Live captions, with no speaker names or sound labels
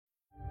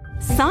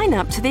Sign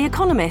up to The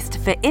Economist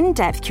for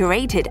in-depth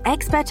curated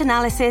expert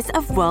analysis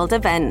of world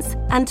events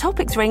and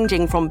topics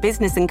ranging from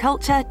business and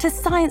culture to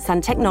science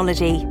and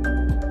technology.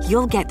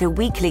 You'll get the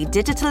weekly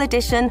digital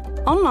edition,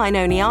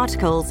 online-only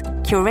articles,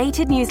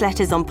 curated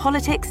newsletters on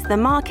politics, the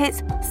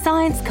markets,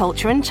 science,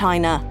 culture, and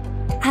China,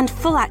 and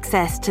full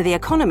access to The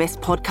Economist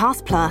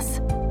Podcast Plus.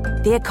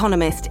 The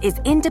Economist is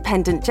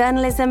independent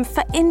journalism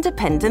for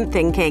independent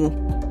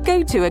thinking.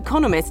 Go to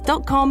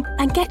economist.com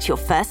and get your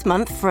first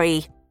month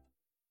free.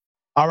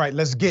 All right,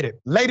 let's get it.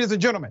 Ladies and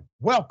gentlemen,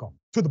 welcome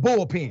to the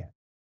Bullpen.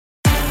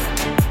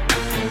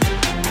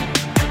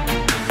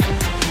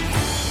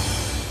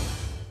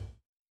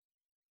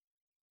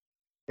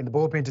 In the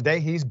Bullpen today,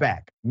 he's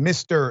back.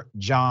 Mr.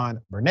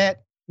 John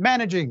Burnett,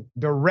 Managing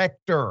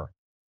Director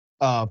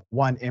of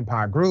One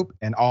Empire Group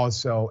and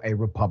also a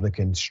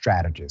Republican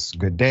strategist.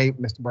 Good day,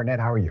 Mr. Burnett,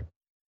 how are you?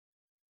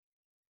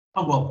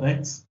 I'm well,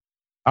 thanks.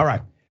 All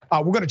right.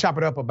 We're going to chop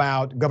it up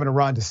about Governor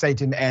Ron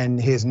DeSantis and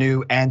his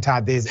new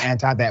anti-this,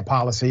 anti-that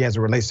policy as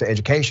it relates to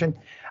education.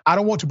 I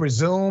don't want to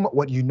presume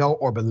what you know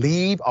or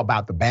believe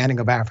about the banning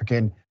of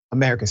African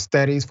American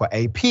studies for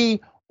AP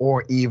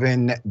or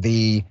even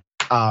the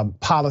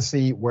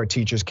policy where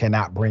teachers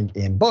cannot bring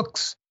in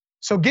books.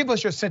 So give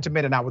us your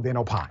sentiment and I will then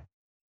opine.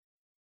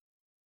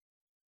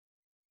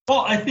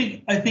 Well, I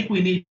think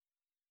we need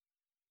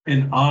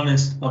to be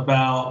honest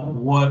about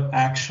what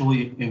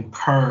actually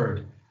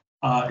occurred.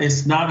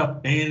 It's not a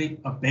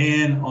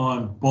ban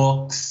on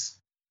books.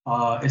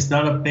 It's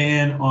not a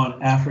ban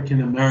on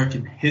African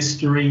American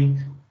history.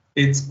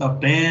 It's a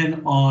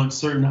ban on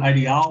certain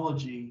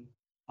ideology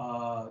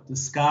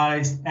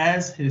disguised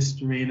as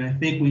history. And I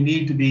think we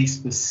need to be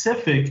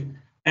specific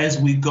as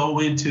we go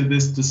into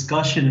this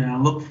discussion. And I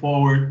look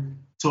forward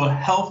to a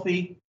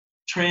healthy,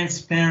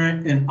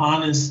 transparent, and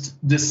honest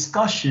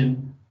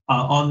discussion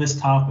on this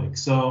topic.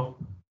 So,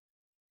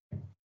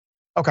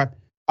 okay.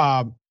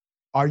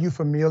 Are you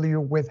familiar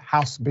with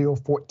House Bill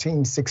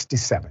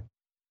 1467?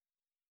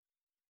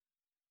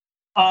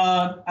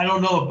 I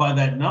don't know it by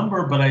that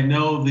number, but I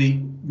know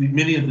the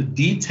many of the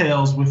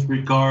details with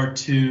regard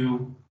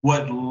to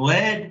what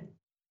led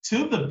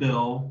to the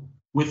bill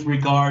with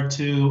regard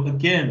to,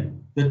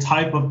 again, the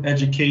type of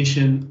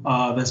education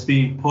that's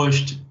being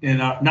pushed in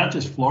not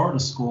just Florida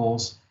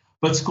schools,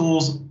 but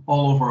schools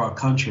all over our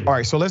country. All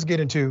right, so let's get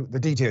into the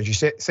details. You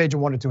said you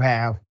wanted to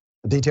have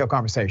a detailed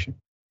conversation.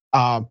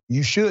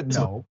 You should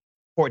know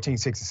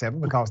 1467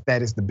 because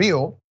that is the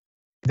bill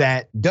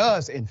that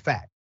does, in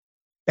fact,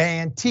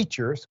 ban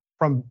teachers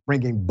from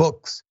bringing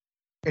books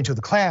into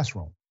the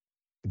classroom.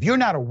 If you're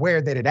not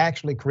aware that it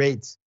actually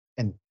creates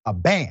a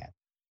ban,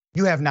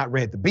 you have not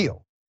read the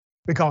bill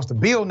because the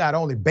bill not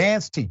only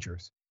bans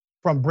teachers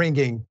from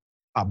bringing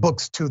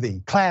books to the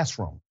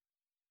classroom,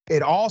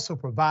 it also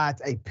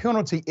provides a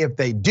penalty if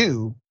they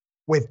do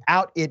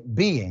without it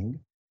being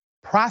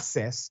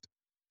processed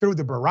through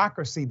the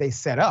bureaucracy they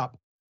set up.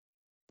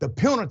 The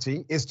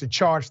penalty is to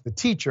charge the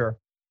teacher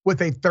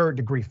with a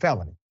third-degree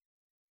felony.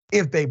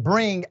 If they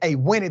bring a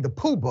Winnie the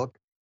Pooh book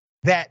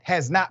that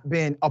has not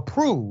been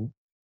approved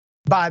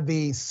by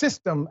the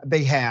system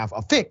they have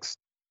affixed,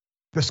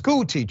 the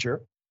school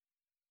teacher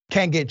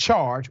can get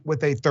charged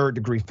with a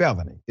third-degree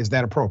felony. Is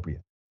that appropriate?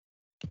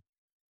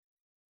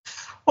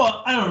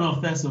 Well, I don't know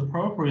if that's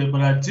appropriate, but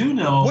I do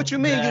know. What you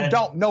mean you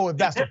don't know if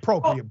that's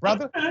appropriate,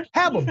 brother?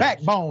 Have a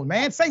backbone,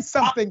 man. Say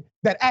something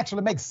that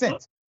actually makes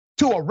sense.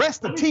 To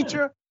arrest a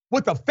teacher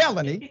with a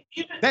felony,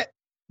 that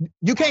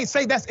you can't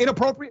say that's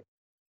inappropriate?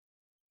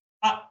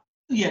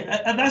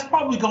 Yeah, and that's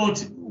probably going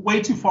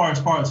way too far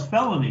as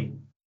felony.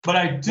 But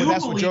I do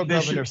that's believe what your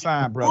governor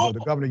signed, brother,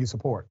 the governor you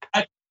support.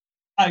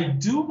 I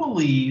do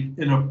believe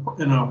in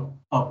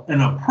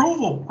an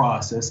approval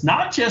process,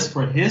 not just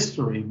for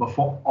history, but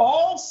for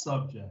all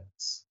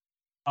subjects.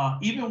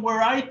 Even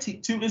where I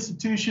teach, two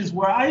institutions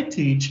where I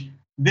teach,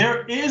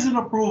 there is an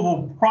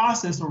approval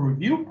process, a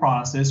review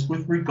process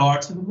with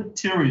regard to the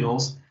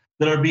materials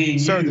that are being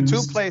used. Sir, the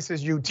two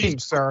places you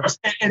teach, sir.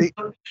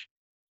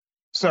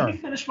 Sir. Let me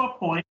finish my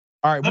point.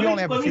 All right, we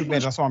only have a few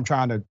minutes, so I'm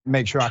trying to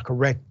make sure I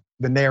correct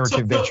the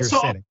narrative that you're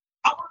setting.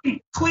 I want to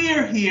be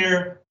clear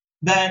here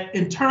that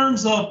in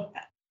terms of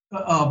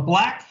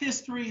Black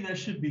history that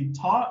should be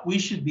taught, we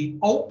should be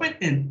open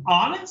and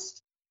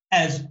honest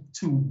as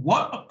to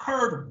what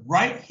occurred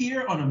right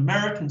here on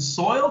American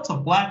soil to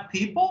Black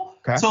people.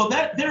 Okay. So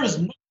that there is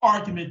no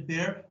argument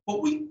there,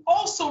 but we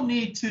also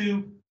need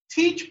to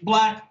teach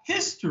Black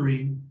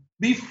history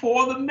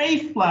before the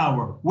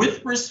Mayflower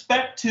with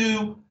respect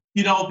to,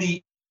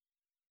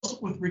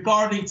 with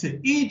regarding to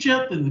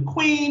Egypt and the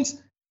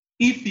queens,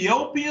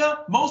 Ethiopia.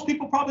 Most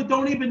people probably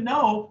don't even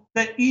know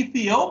that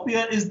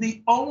Ethiopia is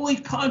the only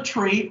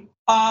country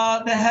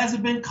that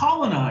hasn't been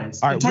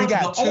colonized. All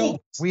right,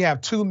 we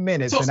have 2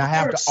 minutes, and I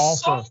have to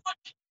offer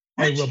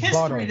a rebuttal.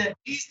 History that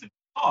needs to be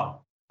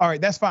taught. All right,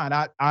 that's fine.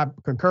 I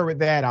concur with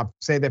that. I've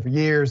said that for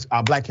years.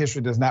 Black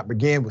history does not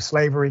begin with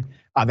slavery.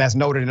 That's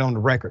noted on the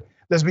record.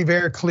 Let's be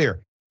very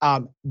clear.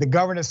 The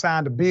governor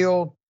signed a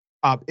bill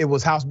It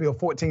was House Bill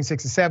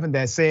 1467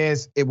 that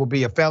says it will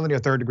be a felony, a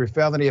third-degree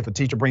felony, if a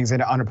teacher brings in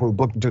an unapproved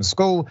book into the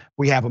school.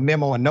 We have a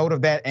memo, a note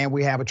of that, and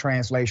we have a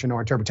translation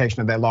or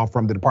interpretation of that law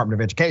from the Department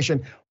of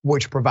Education,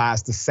 which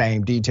provides the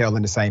same detail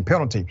and the same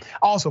penalty.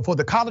 Also, for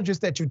the colleges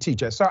that you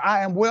teach at, sir,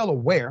 I am well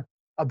aware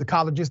of the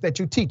colleges that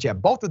you teach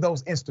at. Both of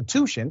those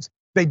institutions,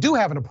 they do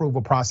have an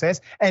approval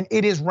process, and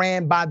it is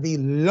ran by the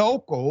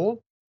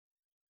local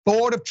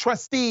board of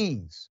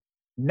trustees,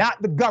 not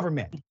the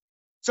government.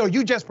 So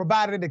you just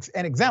provided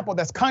an example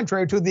that's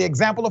contrary to the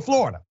example of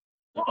Florida.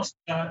 No, it's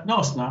not. No,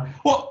 it's not.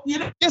 Well,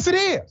 yes, it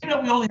is. Being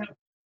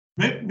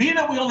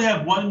that we only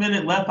have 1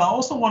 minute left, I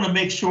also want to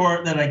make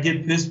sure that I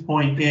get this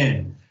point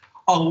in.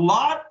 A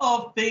lot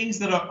of things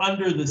that are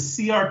under the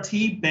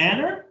CRT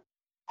banner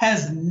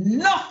has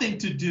nothing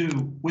to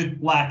do with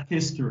Black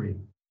history,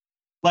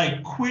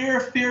 like queer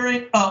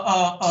fearing.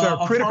 Sir,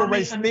 critical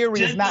race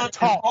theory is not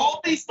taught.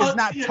 It's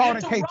not taught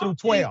in K through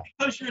 12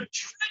 because you're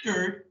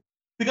triggered.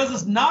 Because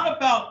it's not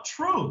about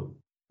truth,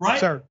 right?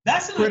 Sir,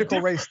 that's in critical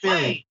race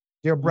theory,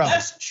 dear brother.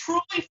 Let's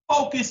truly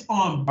focus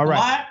on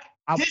Black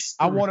history.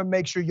 I want to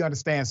make sure you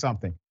understand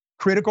something.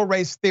 Critical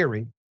race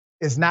theory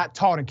is not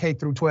taught in K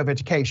through 12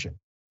 education.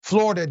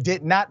 Florida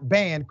did not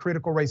ban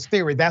critical race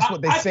theory. That's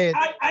what they said.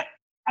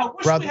 I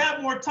wish we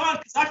had more time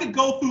because I could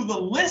go through the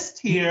list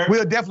here.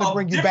 We'll definitely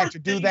bring you back to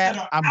do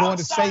that. I'm going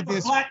to say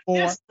this for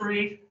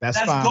history that's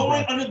fine,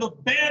 going bro. under the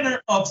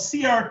banner of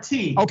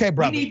CRT. Okay,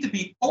 brother. We need to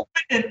be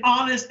open and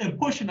honest and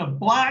pushing a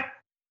Black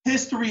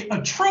history,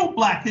 a true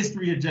Black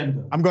history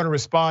agenda. I'm going to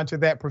respond to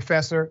that,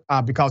 Professor,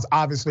 because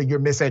obviously you're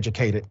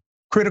miseducated.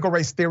 Critical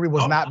race theory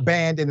was not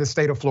banned in the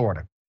state of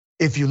Florida.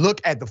 If you look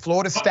at the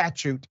Florida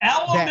statute,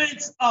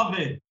 elements of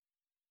it.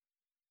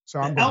 So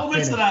I'm the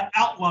elements that I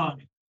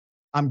outlined.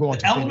 I'm going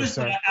to finish,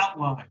 sir.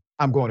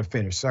 I'm going to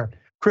finish, sir.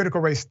 Critical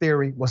race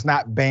theory was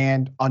not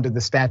banned under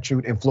the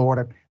statute in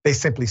Florida. They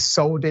simply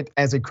sold it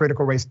as a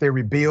critical race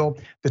theory bill.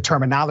 The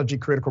terminology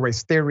critical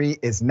race theory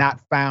is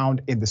not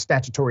found in the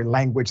statutory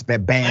language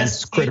that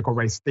bans critical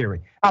race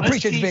theory. I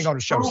appreciate you being on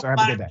the show, sir. Have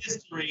a good day.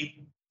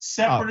 History,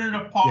 separate and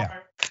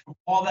apart from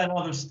all that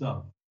other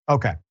stuff.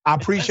 Okay, I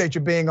appreciate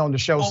you being on the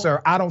show, sir.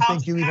 I don't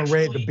think you even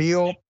read the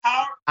bill.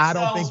 I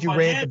don't think you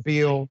read the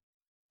bill.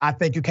 I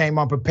think you came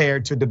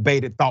unprepared to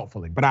debate it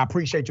thoughtfully, but I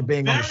appreciate you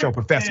being on the show,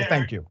 Professor.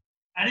 Thank you.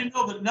 I didn't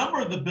know the number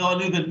of the bill. I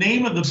knew the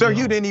name of the bill. Sir,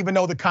 you didn't even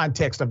know the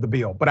context of the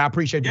bill, but I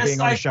appreciate you being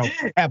on the show.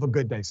 Have a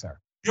good day, sir.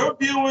 Your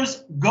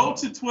viewers, go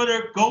to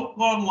Twitter, go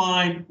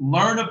online,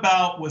 learn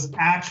about what's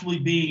actually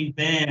being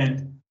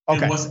banned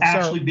and what's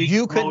actually being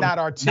you could not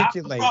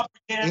articulate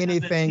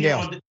anything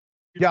else.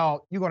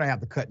 Y'all, you're gonna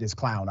have to cut this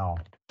clown off.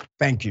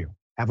 Thank you.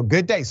 Have a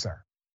good day, sir.